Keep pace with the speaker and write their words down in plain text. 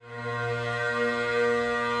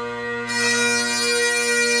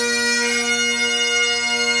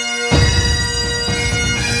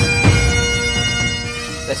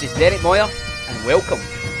This is Derek Moyer, and welcome to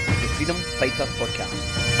the Freedom Fighter Podcast.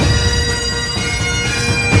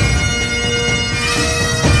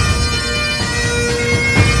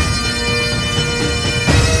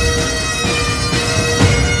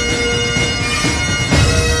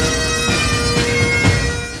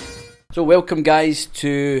 So welcome guys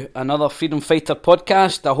to another Freedom Fighter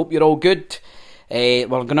Podcast. I hope you're all good. We're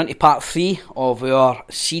going on to part 3 of our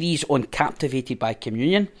series on Captivated by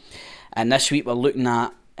Communion. And this week we're looking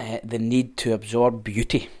at the need to absorb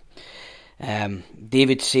beauty.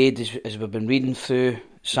 David said, as we've been reading through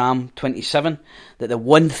Psalm 27, that the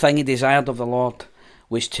one thing he desired of the Lord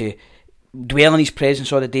was to dwell in his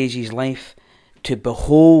presence all the days of his life, to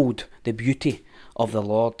behold the beauty of the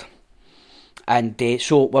Lord. And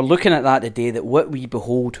so we're looking at that today, that what we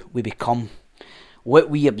behold, we become. What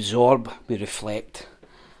we absorb, we reflect.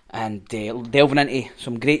 And delving into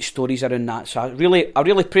some great stories around that. So I really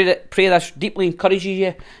pray this deeply encourages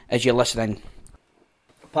you as you're listening.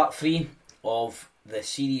 Part 3 of the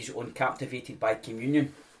series on Captivated by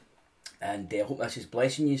Communion. And I hope this is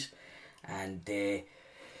blessing you. And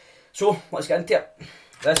so let's get into it.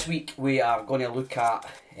 This week we are going to look at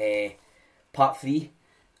part 3.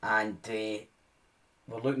 And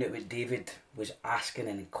we're looking at what David was asking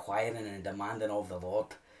and inquiring and demanding of the Lord.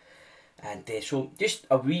 And so just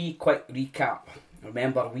a wee quick recap.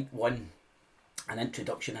 Remember week 1, an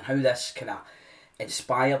introduction, and how this kind of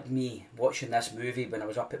inspired me watching this movie when I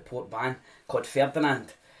was up at Port Ban called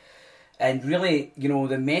Ferdinand. And really, you know,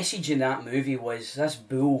 the message in that movie was this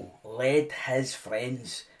bull led his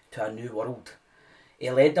friends to a new world.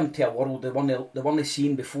 He led them to a world they weren't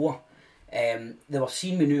seen before. They were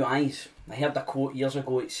seen with new eyes. I heard a quote years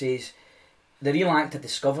ago. It says, the real act of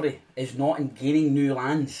discovery is not in gaining new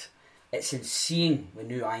lands, it's in seeing with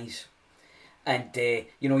new eyes. And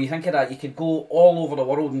you know, you think of that, you could go all over the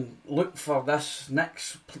world and look for this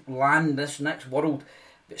next land, this next world,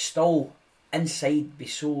 but still inside be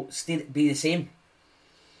the same.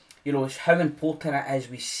 You know, it's how important it is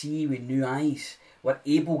we see with new eyes. We're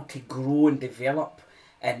able to grow and develop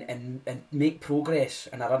and make progress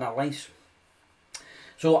in our lives.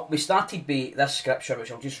 So we started by this scripture,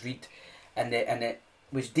 which I'll just read, and it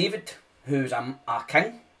was David, who was a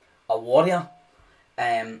king, a warrior,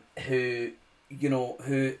 who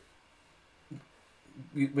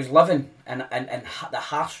was living in the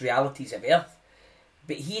harsh realities of earth,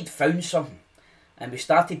 but he had found something, and we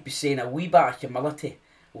started by saying a wee bit of humility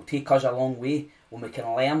will take us a long way when we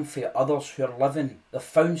can learn from others who are living. They've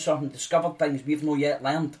found something, discovered things we've not yet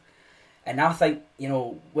learned. And I think, you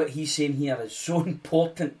know, what he's saying here is so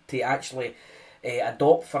important to actually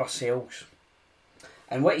adopt for ourselves.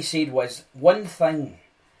 And what he said was, one thing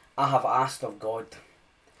I have asked of God,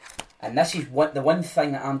 and this is the one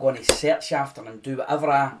thing that I'm going to search after and do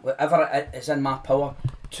whatever it is in my power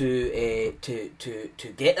to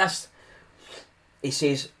get this. He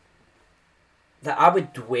says that I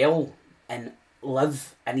would dwell and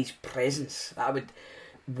live in his presence, that I would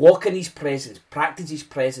walk in his presence, practice his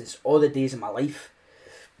presence all the days of my life,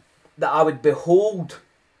 that I would behold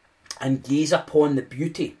and gaze upon the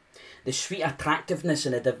beauty, the sweet attractiveness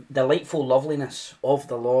and the delightful loveliness of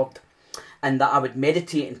the Lord, and that I would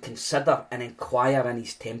meditate and consider and inquire in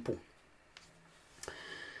his temple.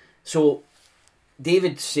 So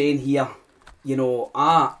David's saying here, you know,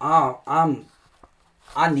 I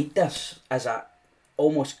need this as a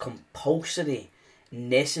almost compulsory,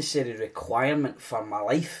 necessary requirement for my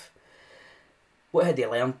life. What had he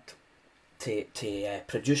learned to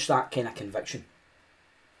produce that kind of conviction?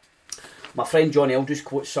 My friend John Eldridge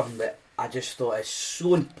quotes something that I just thought is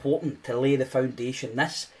so important to lay the foundation.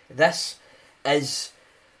 This is, this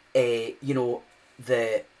is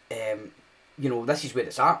where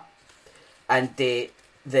it's at. And the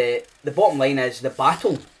bottom line is, the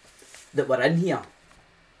battle that we're in here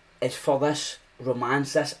is for this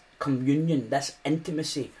romance, this communion, this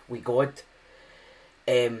intimacy with God.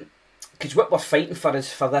 Because what we're fighting for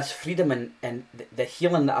is for this freedom and the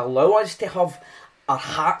healing that allow us to have our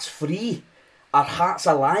hearts free, our hearts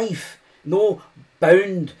alive, no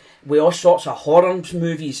bound with all sorts of horror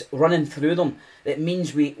movies running through them. It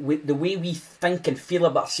means we the way we think and feel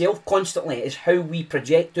about ourselves constantly is how we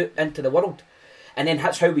project it into the world, and then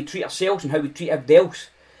that's how we treat ourselves and how we treat everybody else.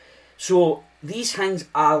 So these things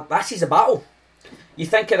this is a battle. You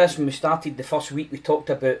think of this when we started the first week, we talked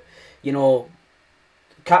about, you know,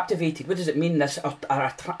 captivated. What does it mean? This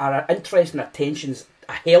our interest and attentions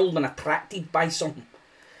are held and attracted by something.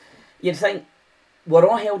 You'd think, we're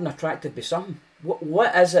all held and attracted by something.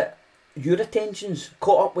 What is it your attention's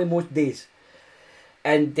caught up with most days?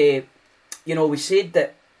 And, we said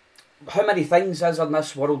that how many things is in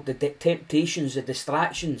this world, the temptations, the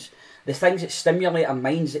distractions, the things that stimulate our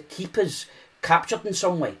minds, that keep us captured in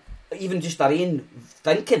some way, even just our own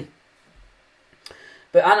thinking.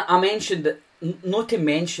 But I mentioned that, not to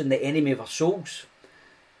mention the enemy of our souls,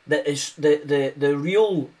 that is the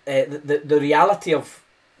real, the reality of,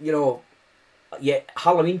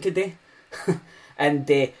 Halloween today,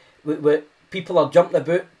 and people are jumping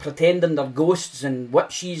about pretending they're ghosts and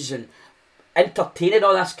witches and entertaining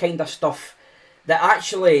all this kind of stuff that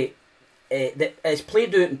actually that is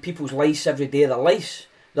played out in people's lives every day of their lives.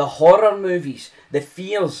 The horror movies, the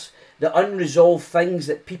fears, the unresolved things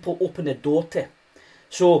that people open the door to.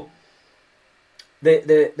 So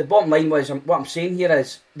the bottom line was, what I'm saying here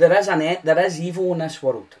is, there is evil in this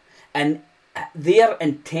world, and their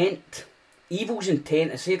intent, evil's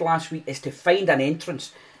intent, I said last week, is to find an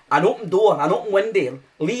entrance, an open door, an open window,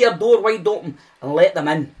 leave your door wide open and let them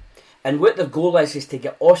in. And what their goal is to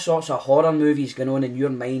get all sorts of horror movies going on in your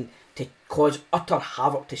mind, to cause utter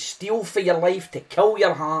havoc, to steal for your life, to kill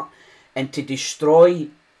your heart, and to destroy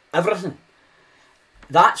everything.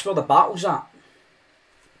 That's where the battle's at.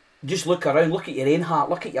 Just look around, look at your own heart,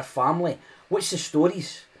 look at your family. What's the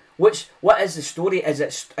stories? What is the story?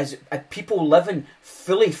 Is people living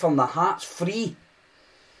fully from their hearts, free?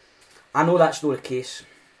 I know that's not the case.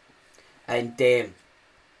 And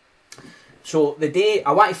so the day,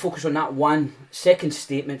 I want to focus on that one second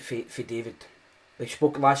statement for David. We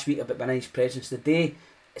spoke last week about being in his presence. The day,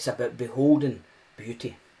 it's about beholding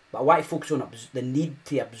beauty. But I want to focus on the need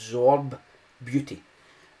to absorb beauty,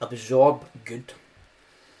 absorb good.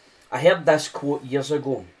 I heard this quote years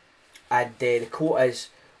ago, and the quote is,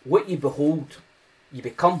 "What you behold, you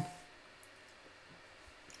become."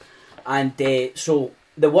 And so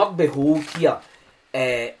the word behold here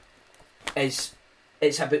is,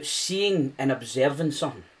 it's about seeing and observing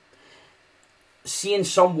something. Seeing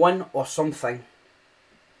someone or something.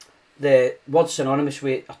 The word synonymous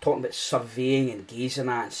with are talking about surveying and gazing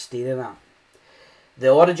at and staring at. The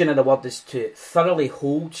origin of the word is to thoroughly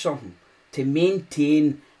hold something, to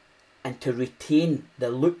maintain and to retain the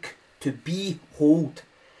look, to behold,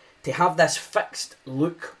 to have this fixed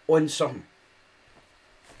look on something.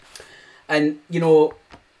 And,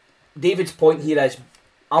 David's point here is,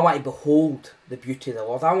 I want to behold the beauty of the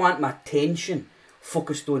Lord. I want my attention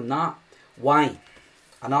focused on that. Why?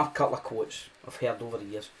 Another couple of quotes I've heard over the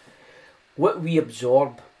years. What we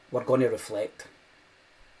absorb, we're going to reflect.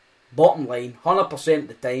 Bottom line, 100% of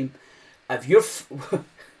the time, if you're,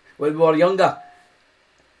 when we were younger,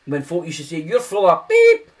 when folk used to say, "You're full of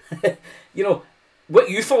beep," what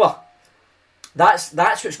you full of? That's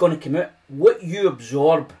what's going to come out. What you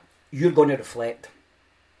absorb, you're going to reflect.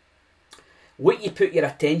 What you put your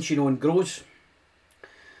attention on grows.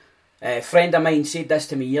 A friend of mine said this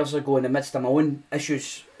to me years ago in the midst of my own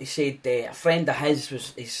issues. He said a friend of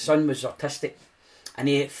his son was autistic, and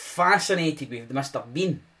he fascinated with Mr.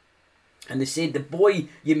 Bean. And they said the boy,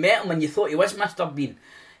 you met him and you thought he was Mr. Bean.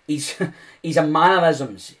 His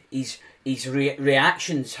mannerisms, his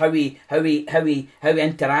reactions, how he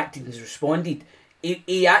interacted and responded.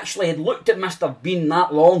 He actually had looked at Mr. Bean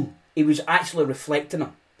that long. He was actually reflecting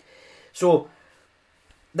him. So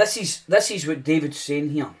this is what David's saying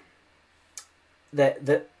here.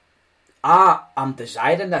 That I am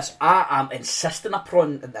desiring this. I am insisting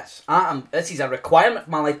upon this. This is a requirement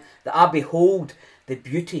for my life, that I behold the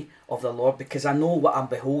beauty of the Lord, because I know what I'm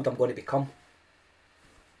going to become.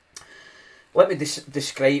 Let me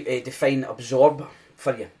define absorb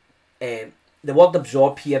for you. The word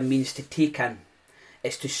absorb here means to take in.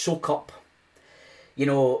 It's to soak up.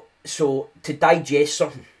 So to digest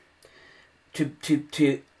something.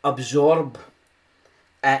 To absorb.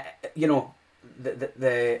 The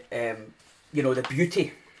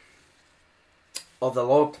beauty of the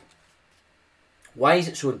Lord. Why is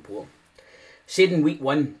it so important? Said in week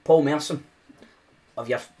 1, Paul Merson, of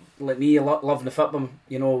your, like me, loving the football,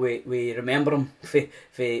 we remember him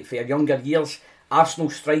for your younger years, Arsenal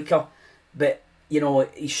striker, but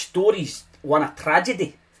his story's one of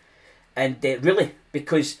tragedy, and really,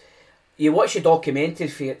 because you watch a documentary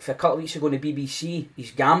for a couple of weeks ago on the BBC,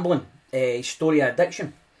 he's gambling, his story of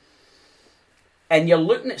addiction. And you're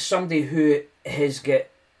looking at somebody who he's got,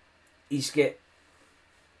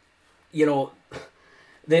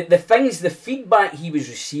 the things, the feedback he was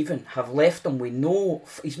receiving have left him with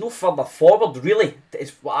he's no further forward, really,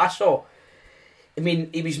 is what I saw. I mean,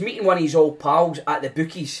 he was meeting one of his old pals at the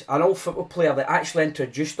bookies, an old football player that actually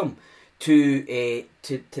introduced him to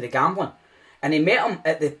the gambling. And he met him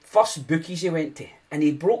at the first bookies he went to, and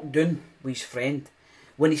he broke down with his friend.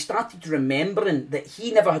 when he started remembering that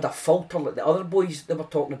he never had a falter like the other boys they were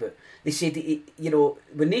talking about. They said,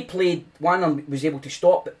 when they played, one of them was able to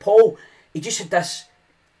stop, but Paul, he just had this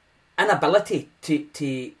inability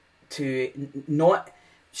to not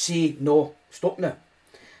say, no, stop now.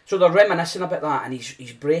 So they're reminiscing about that, and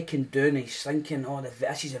he's breaking down, and he's thinking,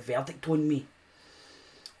 this is a verdict on me.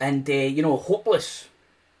 And, hopeless.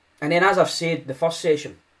 And then, as I've said, the first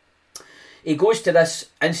session, he goes to this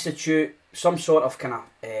institute, some sort of kind of,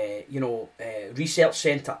 research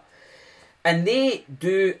centre. And they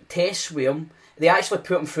do tests with him. They actually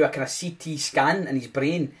put him through a kind of CT scan in his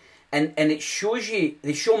brain. And it shows you,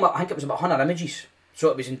 they show him, I think it was about 100 images. So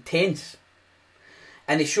it was intense.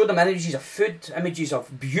 And they showed him images of food, images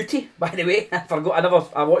of beauty, by the way.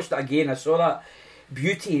 I watched it again, I saw that.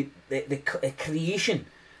 Beauty, the creation.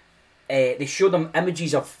 They showed them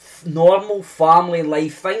images of normal family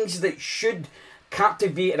life, things that should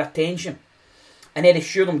captivate their attention. And then they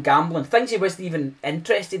showed him gambling, things he wasn't even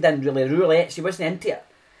interested in, really, roulettes, he wasn't into it.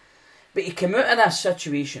 But he came out of this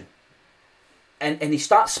situation, and he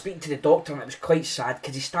starts speaking to the doctor, and it was quite sad,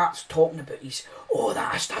 because he starts talking about I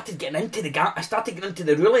started getting into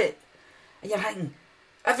the roulette. And you're thinking,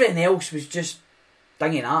 everything else was just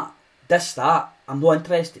dinging that, that, I'm not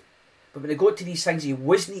interested. But when they got to these things he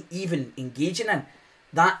wasn't even engaging in,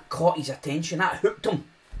 that caught his attention, that hooked him.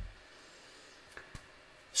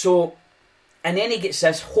 So, and then he gets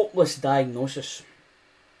this hopeless diagnosis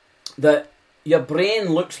that your brain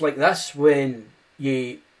looks like this when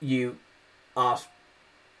you are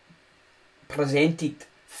presented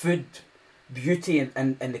food, beauty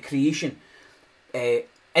and the creation,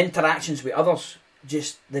 interactions with others.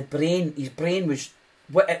 Just his brain was,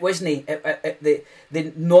 it wasn't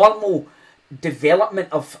the normal development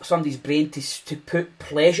of somebody's brain to put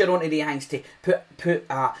pleasure onto the things, to put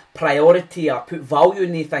a priority or put value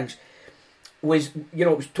in these things, was, it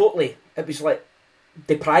was totally, it was like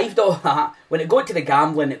deprived of that. When it got to the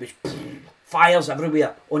gambling, it was fires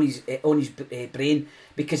everywhere on his brain,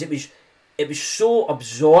 because it was so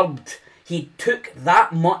absorbed. He took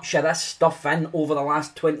that much of this stuff in over the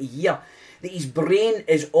last 20 years that his brain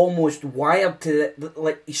is almost wired to,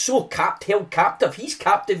 like, he's so held captive. He's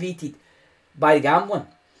captivated by gambling.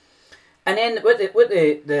 And then what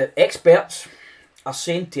the experts are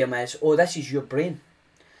saying to him is, this is your brain.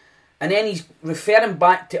 And then he's referring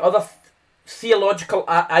back to other theological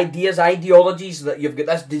ideologies, that you've got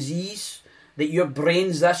this disease, that your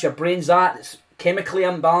brain's this, your brain's that, it's chemically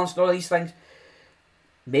imbalanced, all these things.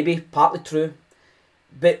 Maybe partly true.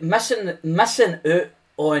 But missing out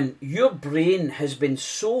on, your brain has been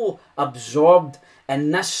so absorbed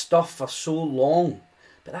in this stuff for so long,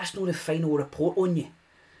 but that's not the final report on you.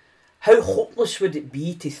 How hopeless would it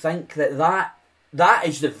be to think that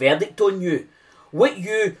is the verdict on you? What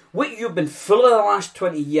you've been full of the last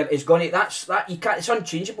 20 years is going to, it's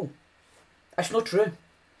unchangeable. It's not true.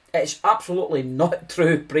 It's absolutely not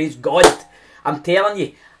true, praise God. I'm telling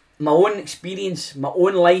you, my own experience, my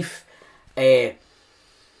own life, friend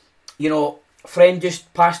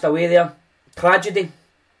just passed away there. Tragedy.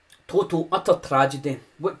 Total, utter tragedy.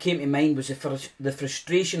 What came to mind was the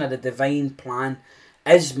frustration of the divine plan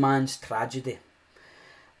is man's tragedy.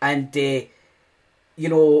 And, the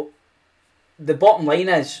bottom line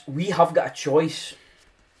is, we have got a choice.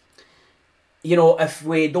 If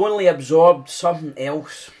we'd only absorbed something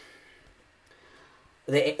else,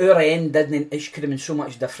 our end it could have been so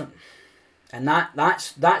much different. And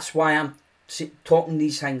that's why I'm talking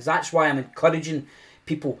these things. That's why I'm encouraging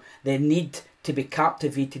people. They need to be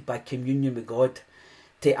captivated by communion with God,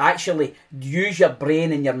 to actually use your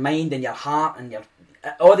brain and your mind and your heart and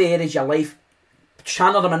all the areas of your life,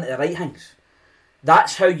 channel them into the right things.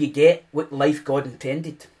 That's how you get what life God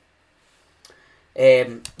intended.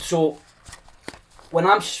 So when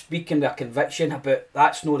I'm speaking with a conviction about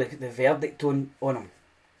that's not the verdict on him,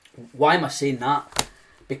 why am I saying that?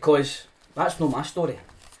 Because that's not my story.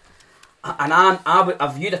 And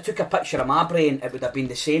if you'd have took a picture of my brain, it would have been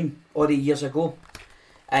the same all the years ago.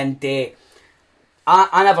 And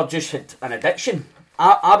I never just had an addiction.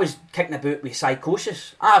 I was kicking about with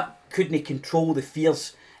psychosis. I couldn't control the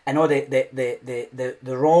fears and all the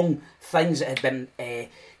wrong things that had been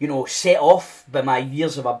set off by my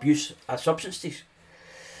years of abuse of substances.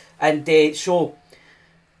 And so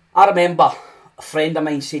I remember a friend of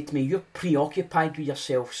mine said to me, "You're preoccupied with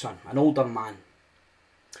yourself, son," an older man.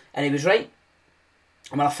 And he was right.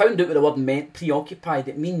 And when I found out what the word meant, preoccupied,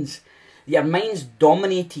 it means that your mind's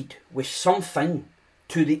dominated with something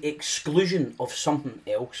to the exclusion of something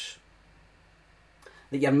else.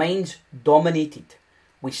 That your mind's dominated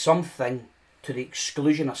with something to the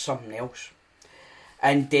exclusion of something else.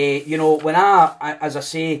 And, when I, as I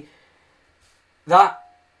say, that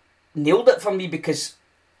nailed it for me, because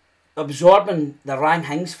absorbing the wrong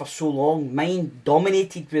things for so long, mind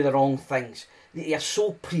dominated with the wrong things, that you're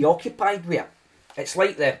so preoccupied with it. It's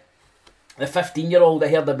like the 15-year-old I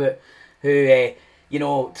heard about who,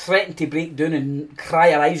 threatened to break down and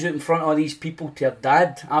cry her eyes out in front of all these people to her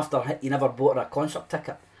dad after he never bought her a concert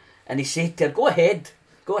ticket. And he said to her, go ahead,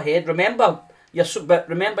 remember, you're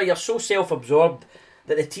so self-absorbed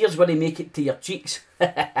that the tears wouldn't make it to your cheeks.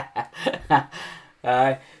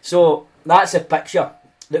 So that's a picture,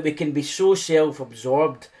 that we can be so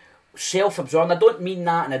self-absorbed. I don't mean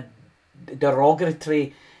that in a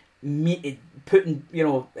derogatory, putting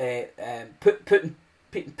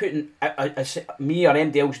me or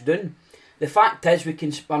anybody else down. The fact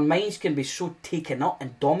is, our minds can be so taken up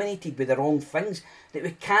and dominated with the wrong things that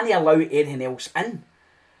we can't allow anything else in.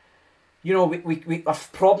 Our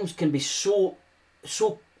problems can be so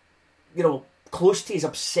close to us,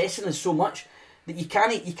 obsessing us so much that you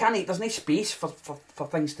can't. There's no space for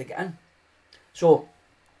things to get in. So,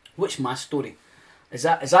 what's my story? Is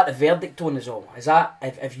that the verdict on us all? Is that,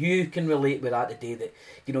 if you can relate with that today, that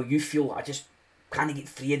you feel, I just can't get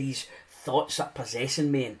free of these thoughts that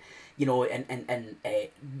possessing me, and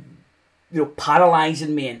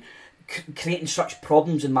paralysing me, and creating such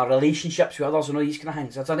problems in my relationships with others and all these kind of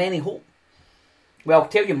things. Is there any hope? Well, I'll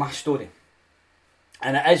tell you my story,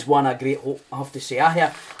 and it is one of great hope, I have to say.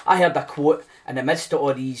 I heard a quote in the midst of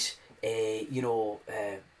all these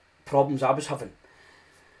problems I was having,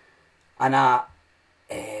 and I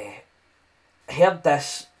heard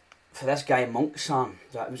this for this guy Monk Sam.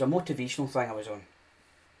 It was a motivational thing I was on,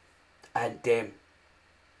 and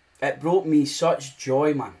it brought me such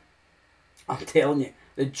joy, man. I'm telling you,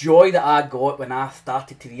 the joy that I got when I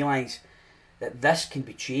started to realise that this can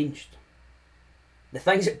be changed. The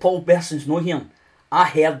things that Paul Berson's not hearing, I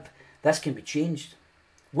heard this can be changed.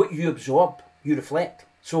 What you absorb, you reflect.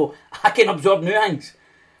 So I can absorb new things.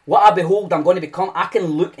 What I behold, I'm going to become. I can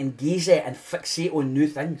look and gaze at and fixate on new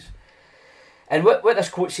things. And what this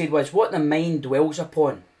quote said was, what the mind dwells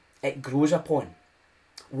upon, it grows upon.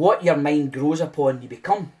 What your mind grows upon, you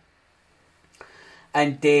become.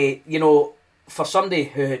 And, for somebody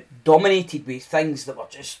who had dominated with things that were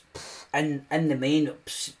just in the mind,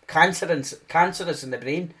 cancerous in the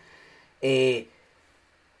brain,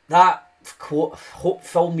 that quote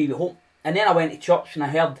filled me with hope. And then I went to church and I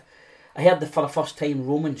heard for the first time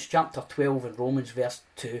Romans chapter 12 and Romans verse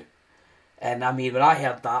 2. And I mean, when I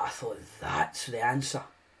heard that, I thought, that's the answer.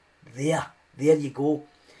 There you go.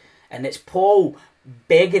 And it's Paul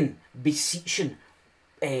begging, beseeching,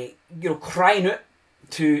 crying out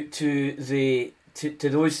to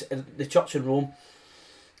those, the church in Rome.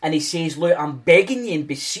 And he says, look, I'm begging you and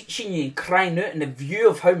beseeching you and crying out in the view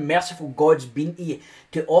of how merciful God's been to you,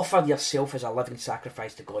 to offer yourself as a living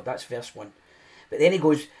sacrifice to God. That's verse 1. But then he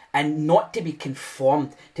goes, and not to be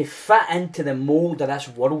conformed, to fit into the mould of this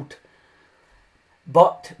world,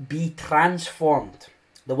 but be transformed.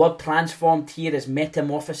 The word transformed here is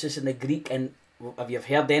metamorphosis in the Greek, and if you've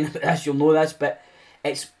heard any about this, you'll know this, but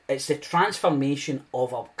it's the transformation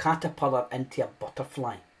of a caterpillar into a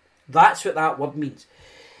butterfly. That's what that word means.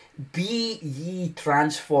 Be ye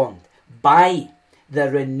transformed by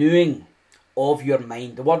the renewing of your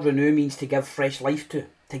mind. The word renew means to give fresh life to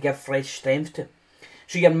give fresh strength to.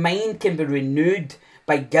 So your mind can be renewed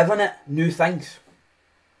by giving it new things.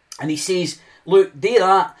 And he says, look, do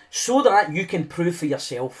that so that you can prove for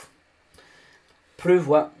yourself. Prove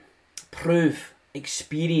what? Prove,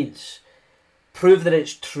 experience, prove that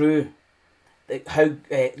it's true, that how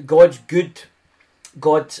God's good,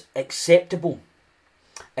 God's acceptable,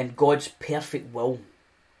 and God's perfect will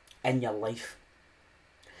in your life.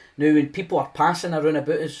 Now, when people are passing around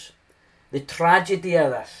about us, the tragedy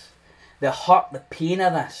of this, the hurt, the pain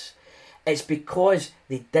of this, it's because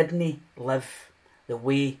they didn't live the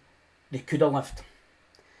way they could have lived.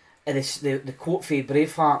 It is the quote from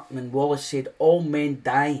Braveheart when Wallace said, all men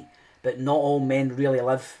die, but not all men really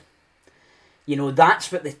live.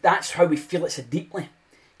 That's how we feel it so deeply.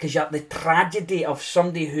 Because you're the tragedy of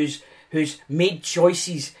somebody who's made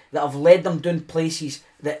choices that have led them down places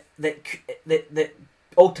that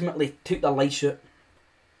ultimately took their lives out.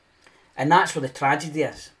 And that's where the tragedy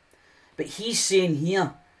is. But he's saying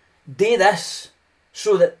here, do this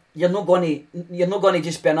so that you're not going to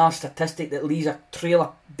just be another statistic that leaves a trail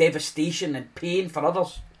of devastation and pain for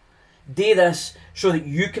others. Do this so that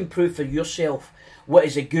you can prove for yourself what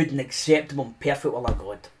is a good and acceptable and perfect will of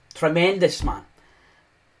God. Tremendous, man.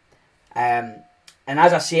 And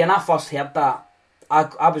as I say, when I first heard that,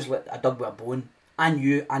 I was like a dug with a bone. I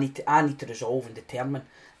knew I need to resolve and determine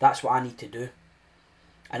that's what I need to do.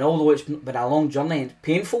 And although it's been a long journey and it's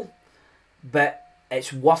painful, but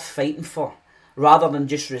it's worth fighting for, rather than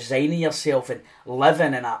just resigning yourself and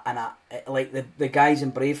living in a like the guys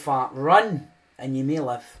in Braveheart. Run, and you may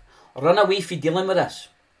live. Run away if you're dealing with this,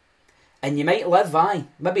 and you might live.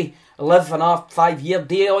 Maybe live another 5 years.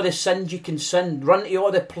 Do all the sins you can sin. Run to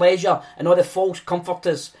all the pleasure and all the false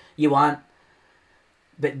comforters you want.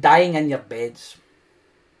 But dying in your beds,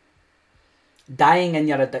 dying in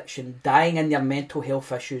your addiction, dying in your mental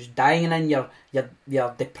health issues, dying in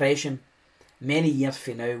your depression, many years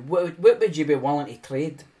from now, what would you be willing to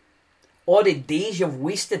trade? All the days you've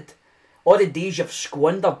wasted, all the days you've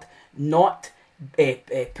squandered not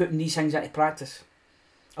putting these things into practice.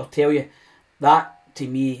 I'll tell you, that to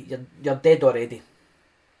me, you're dead already.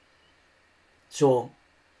 So,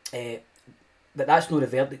 but that's not the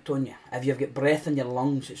verdict on you. If you've got breath in your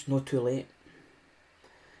lungs, it's not too late.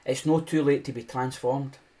 It's not too late to be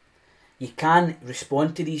transformed. You can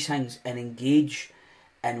respond to these things and engage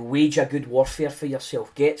and wage a good warfare for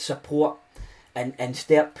yourself. Get support and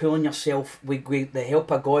start pulling yourself with the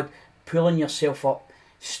help of God, pulling yourself up,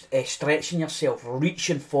 stretching yourself,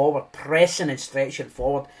 reaching forward, pressing and stretching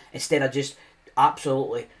forward instead of just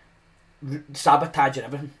absolutely sabotaging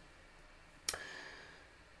everything.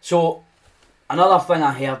 So, another thing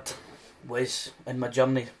I heard was in my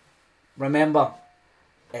journey. Remember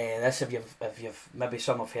this if you've maybe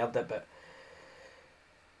some have heard it, but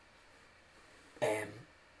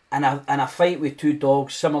in a fight with two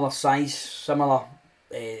dogs, similar size, similar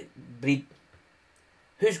breed,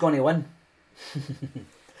 who's going to win?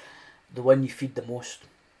 The one you feed the most.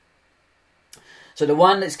 So the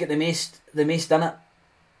one that's got the most in it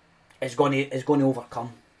is going to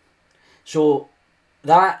overcome. So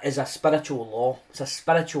that is a spiritual law. It's a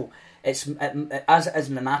spiritual. As it is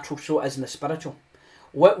in the natural, so it is in the spiritual.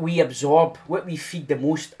 What we absorb, what we feed the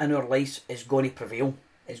most in our lives, is going to prevail.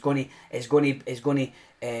 It's going to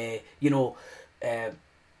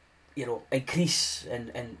increase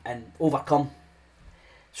and overcome.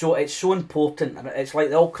 So it's so important. It's like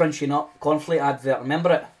the all crunching up cornflake advert.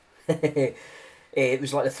 Remember it? It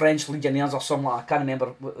was like the French Legionnaires or something. I can't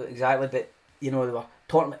remember exactly, but they were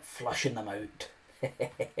talking about flushing them out.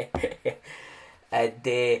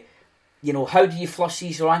 And how do you flush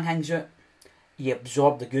these wrong things out? You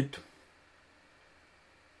absorb the good.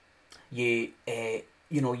 You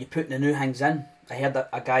put the new things in. I heard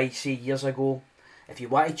a guy say years ago, if you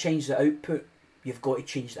want to change the output, you've got to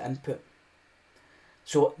change the input.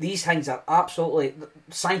 So these things are absolutely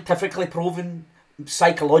scientifically proven,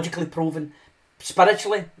 psychologically proven,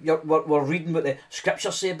 spiritually. We're reading what the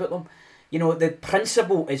scriptures say about them. The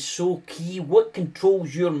principle is so key. What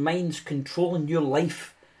controls your mind's controlling your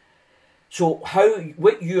life. So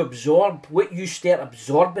what you absorb, what you start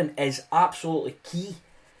absorbing is absolutely key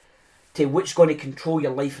to what's going to control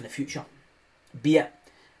your life in the future. Be it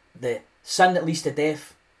the sin that leads to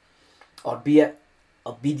death, or be it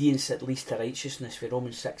obedience that leads to righteousness, for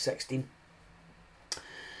Romans 6:16.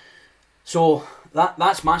 So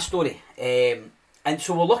that's my story. And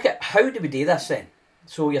so we'll look at how do we do this then.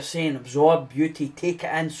 So you're saying absorb beauty, take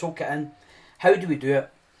it in, soak it in. How do we do it?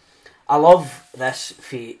 I love this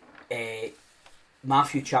for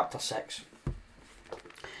Matthew chapter 6.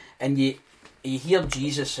 And you hear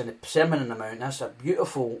Jesus in the Sermon on the Mount. That's a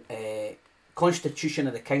beautiful constitution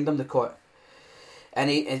of the kingdom, they call it.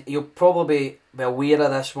 And you'll probably be aware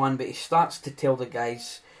of this one, but he starts to tell the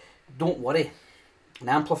guys, don't worry. And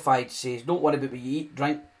Amplified says, don't worry about what you eat,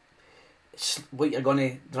 drink, what you're going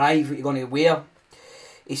to drive, what you're going to wear.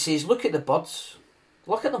 He says, look at the birds.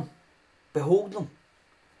 Look at them. Behold them.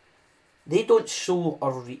 They don't sow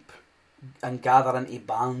or reap and gather into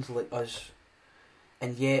barns like us.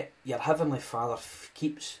 And yet your heavenly Father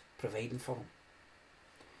keeps providing for them.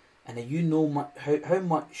 And you know how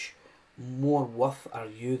much more worth are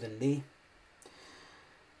you than they?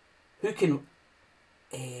 Who can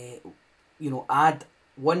add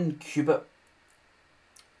 1 cubit?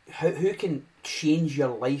 Who can change your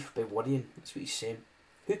life by worrying? That's what he's saying.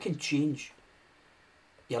 Who can change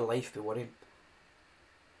your life by worrying?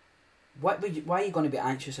 Why are you going to be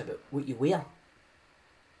anxious about what you wear?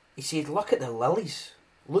 He said, look at the lilies.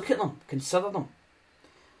 Look at them. Consider them.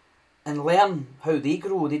 And learn how they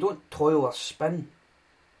grow. They don't toil or spin.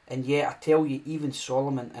 And yet, I tell you, even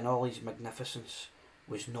Solomon in all his magnificence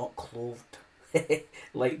was not clothed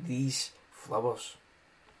like these flowers.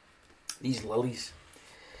 These lilies.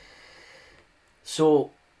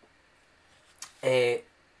 So, this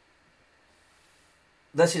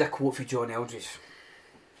is a quote from John Eldridge.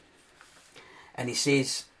 And he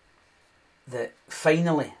says that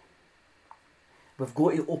finally, we've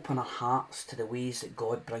got to open our hearts to the ways that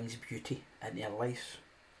God brings beauty into our lives.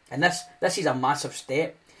 And this is a massive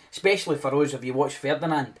step, especially for us. If you watch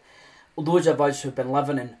Ferdinand, those of us who've been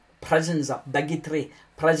living in prisons of bigotry,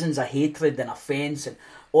 prisons of hatred and offence, and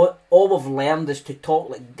all we've learned is to talk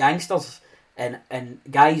like gangsters and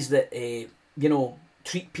guys that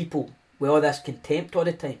treat people with all this contempt all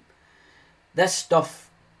the time. This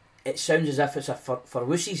stuff, it sounds as if it's for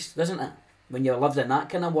wussies, doesn't it? When you're lived in that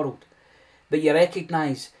kind of world. But you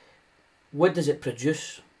recognise, what does it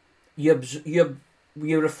produce? You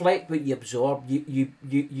reflect what you absorb.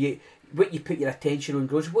 You what you put your attention on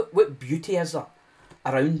grows. What beauty is there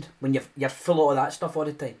around when you're full of that stuff all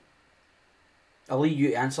the time? I'll leave you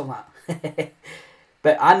to answer that.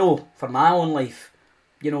 But I know for my own life,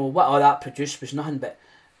 what all that produced was nothing but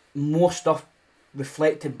more stuff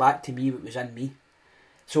reflecting back to me what was in me.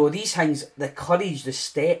 So these things, the courage, the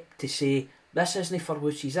step to say, this isn't for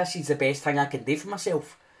wussies, this is the best thing I can do for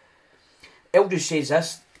myself. Eldridge says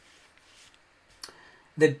this,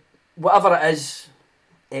 whatever it is,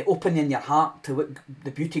 opening your heart to what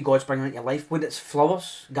the beauty God's bringing into your life, whether it's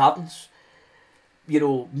flowers, gardens,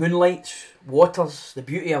 moonlights, waters, the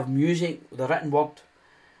beauty of music, the written word.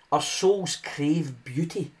 Our souls crave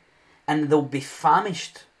beauty, and they'll be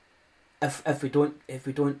famished if we don't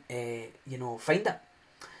find it.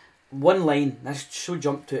 One line, this so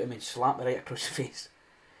jumped to him and slapped me right across the face.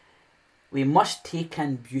 We must take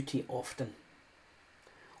in beauty often,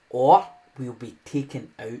 or we'll be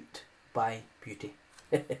taken out by beauty.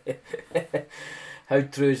 How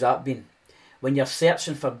true has that been? When you're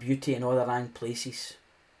searching for beauty in all the wrong places,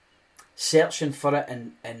 searching for it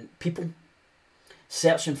in people,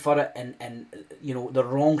 searching for it in the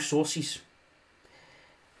wrong sources,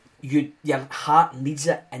 your heart needs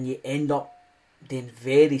it, and you end up doing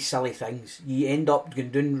very silly things. You end up going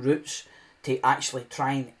down routes to actually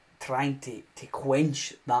trying to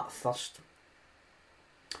quench that thirst.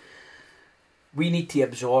 We need to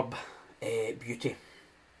absorb beauty.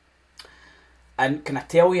 And can I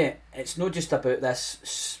tell you, it's not just about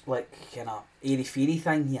this kind of airy-fairy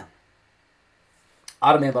thing here.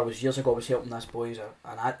 I remember it was years ago, I was helping this boy,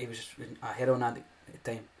 he was a heroin addict at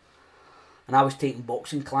the time. And I was taking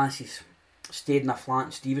boxing classes, stayed in a flat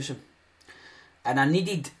in Stevenson. And I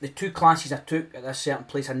needed, the 2 classes I took at this certain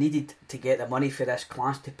place, I needed to get the money for this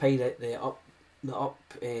class to pay I had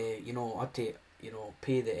to,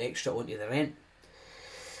 pay the extra onto the rent.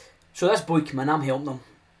 So this boy came in, I'm helping him,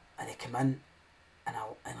 and he came in,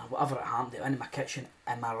 and whatever it happened, into my kitchen,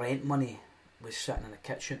 and my rent money was sitting in the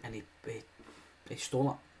kitchen, and he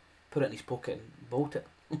stole it, put it in his pocket and bolted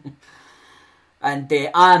it. And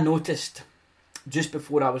I noticed, just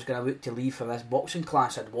before I was going to leave for this boxing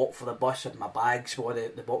class, I'd walked for the bus with my bags with all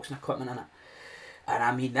the boxing equipment in it. And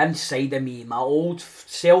I mean, inside of me, my old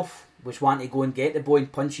self was wanting to go and get the boy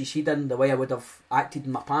and punch his head in the way I would have acted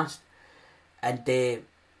in my past. And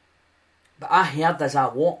but I heard as I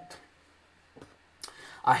walked,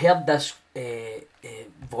 I heard this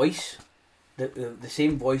voice, the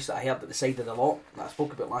same voice that I heard at the side of the lot that I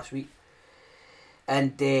spoke about last week.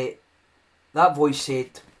 And that voice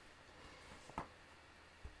said,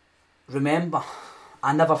 remember,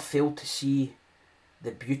 I never failed to see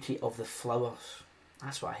the beauty of the flowers.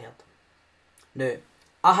 That's what I heard. Now,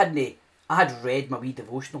 I had read my wee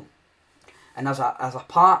devotional, and there's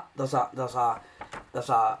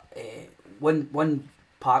one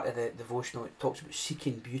part of the devotional that talks about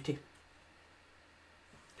seeking beauty,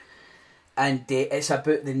 and it's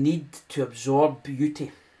about the need to absorb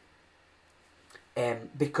beauty.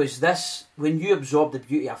 Because when you absorb the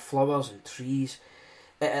beauty of flowers and trees,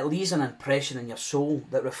 it leaves an impression in your soul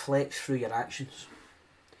that reflects through your actions.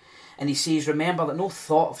 And he says, remember that no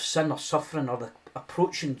thought of sin or suffering or the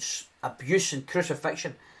approaching abuse and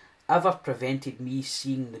crucifixion ever prevented me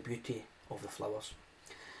seeing the beauty of the flowers.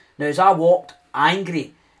 Now, as I walked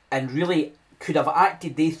angry and really could have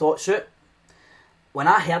acted they thoughts out, when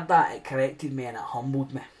I heard that, it corrected me and it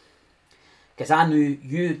humbled me. Because I knew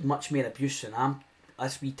you had much more abuse than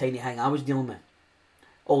this wee tiny thing I was dealing with.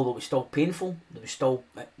 Although it was still painful, there was still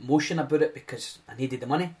emotion about it because I needed the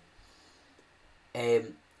money.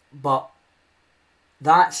 But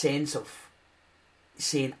that sense of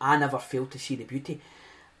saying I never failed to see the beauty,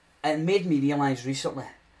 it made me realise recently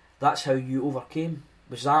that's how you overcame.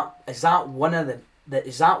 Is that one of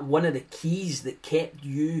the keys that kept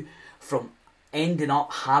you from ending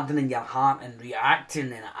up hardening your heart and reacting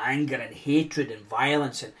in anger and hatred and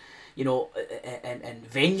violence and and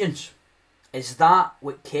vengeance? Is that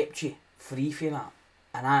what kept you free from that?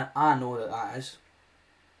 And I know that is.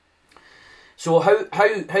 So how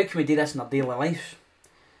can we do this in our daily life?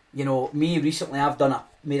 Me recently, I've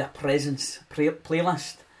made a presence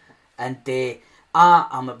playlist, and I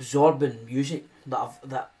am absorbing music.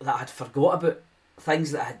 that I had forgot about,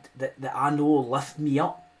 things that I know lift me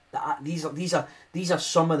up. These are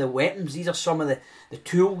some of the weapons. These are some of the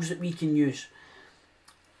tools that we can use.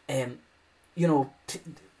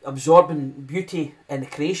 Absorbing beauty in the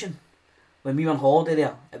creation. When we were on holiday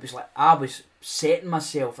there, it was like I was setting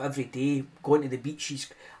myself every day, going to the beaches.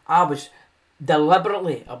 I was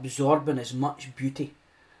deliberately absorbing as much beauty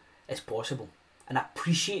as possible and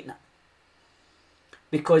appreciating it.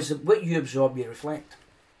 Because what you absorb, you reflect.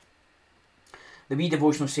 The wee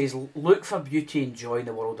devotional says, look for beauty and joy in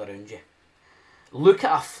the world around you. Look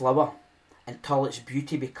at a flower until its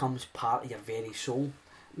beauty becomes part of your very soul.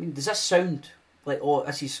 I mean, does this sound like, oh,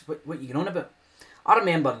 this is what you're on about? I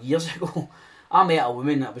remember years ago, I met a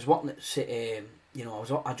woman that was working at, I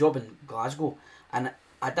was at a job in Glasgow, and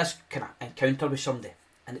I had this kind of encounter with somebody,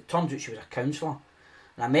 and it turns out she was a counsellor.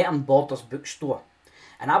 And I met her in Borders bookstore,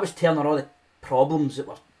 and I was telling her all the problems that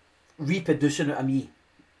were reproducing out of me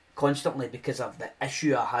constantly because of the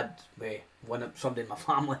issue I had with somebody in my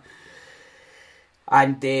family.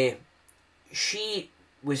 And she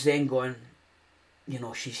was then going,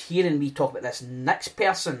 she's hearing me talk about this next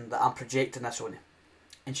person that I'm projecting this on.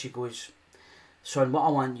 And she goes, son, what I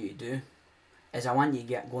want you to do is I want you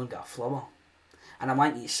to go and get a flower. And I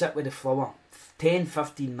want you to sit with the flower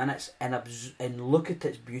 10-15 minutes and look at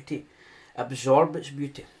its beauty, absorb its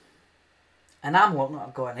beauty. And I'm looking at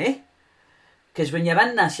her going, Because when you're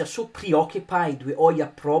in this, you're so preoccupied with all your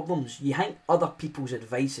problems, you think other people's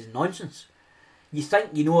advice is nonsense. You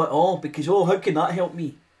think you know it all because, how can that help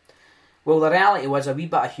me? Well, the reality was a wee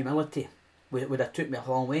bit of humility would have took me a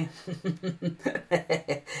long way.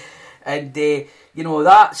 And,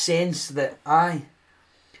 that sense that I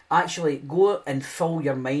actually go and fill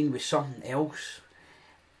your mind with something else.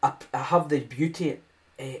 I have the beauty,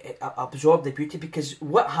 absorb the beauty, because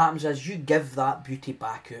what happens is you give that beauty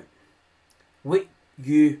back out. What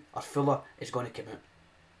you are full of is going to come out.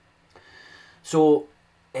 So,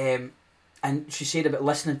 and she said about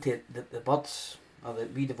listening to the birds, or the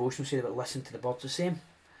wee devotional said about listening to the birds the same.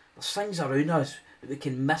 There's things around us that we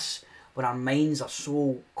can miss when our minds are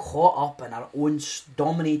so caught up and our own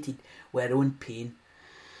dominated with our own pain.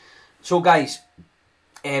 So guys,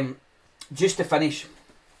 just to finish,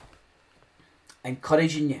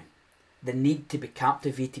 encouraging you, the need to be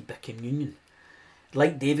captivated by communion.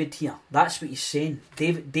 Like David here, that's what he's saying.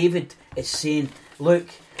 David is saying, look,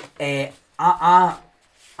 I'm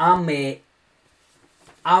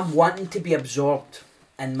wanting to be absorbed,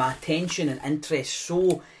 and my attention and interest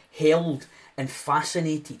so held and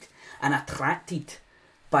fascinated and attracted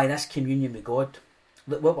by this communion with God.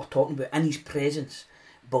 What we're talking about, in his presence,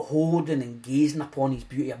 beholding and gazing upon his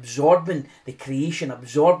beauty, absorbing the creation,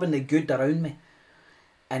 absorbing the good around me.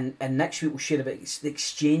 And next week we'll share about the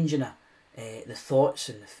exchanging of the thoughts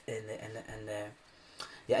and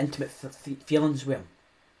the intimate feelings with him.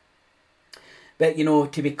 But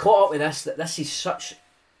to be caught up with this, that this is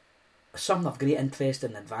something of great interest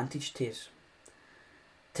and advantage to us.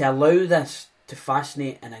 To allow this to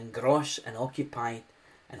fascinate and engross and occupy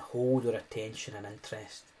and hold our attention and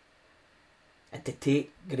interest. And to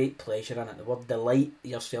take great pleasure in it. The word delight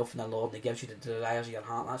yourself in the Lord, and he gives you the desires of your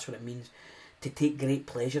heart. That's what it means. To take great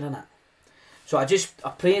pleasure in it. So I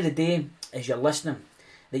pray today, as you're listening,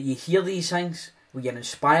 that you hear these things, where you're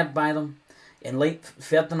inspired by them. And like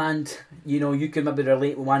Ferdinand, you can maybe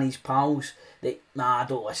relate with one of his pals that, I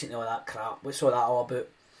don't listen to all that crap. What's all that all about?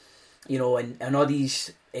 And all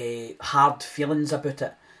these hard feelings about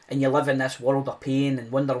it. And you live in this world of pain and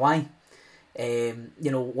wonder why. We'll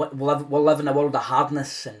live in a world of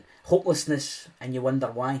hardness and hopelessness, and you wonder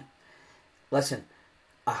why. Listen,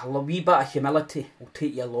 a wee bit of humility will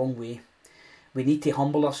take you a long way. We need to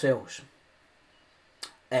humble ourselves.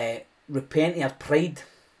 Repent of our pride.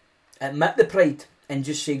 Admit the pride and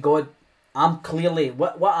just say, God, I'm clearly,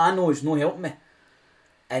 what I know is no helping me.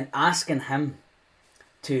 And asking him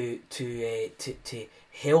to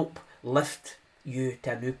help lift you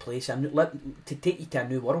to a new place, to take you to a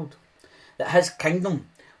new world. That his kingdom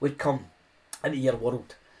would come into your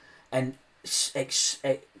world and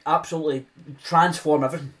absolutely transform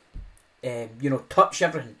everything. Touch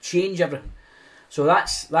everything, change everything. So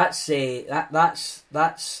that's a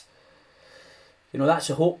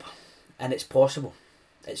hope, and it's possible.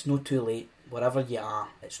 It's not too late. Wherever you are,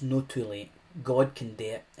 it's not too late. God can do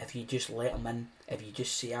it if you just let him in. If you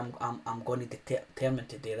just say, I'm going to determine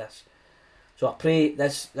to do this. So I pray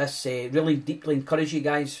this really deeply encourage you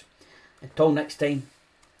guys. Until next time,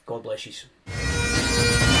 God bless you.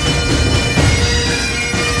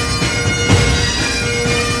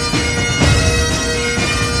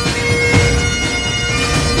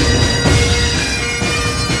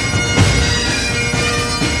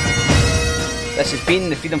 This has been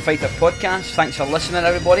the Freedom Fighter Podcast. Thanks for listening,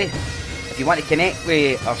 everybody. If you want to connect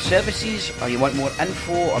with our services, or you want more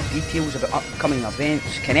info or details about upcoming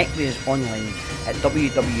events, connect with us online at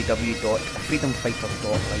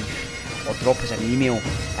www.freedomfighters.life or drop us an email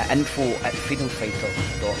at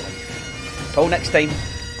info@freedomfighters.life. Till next time,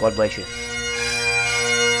 God bless you.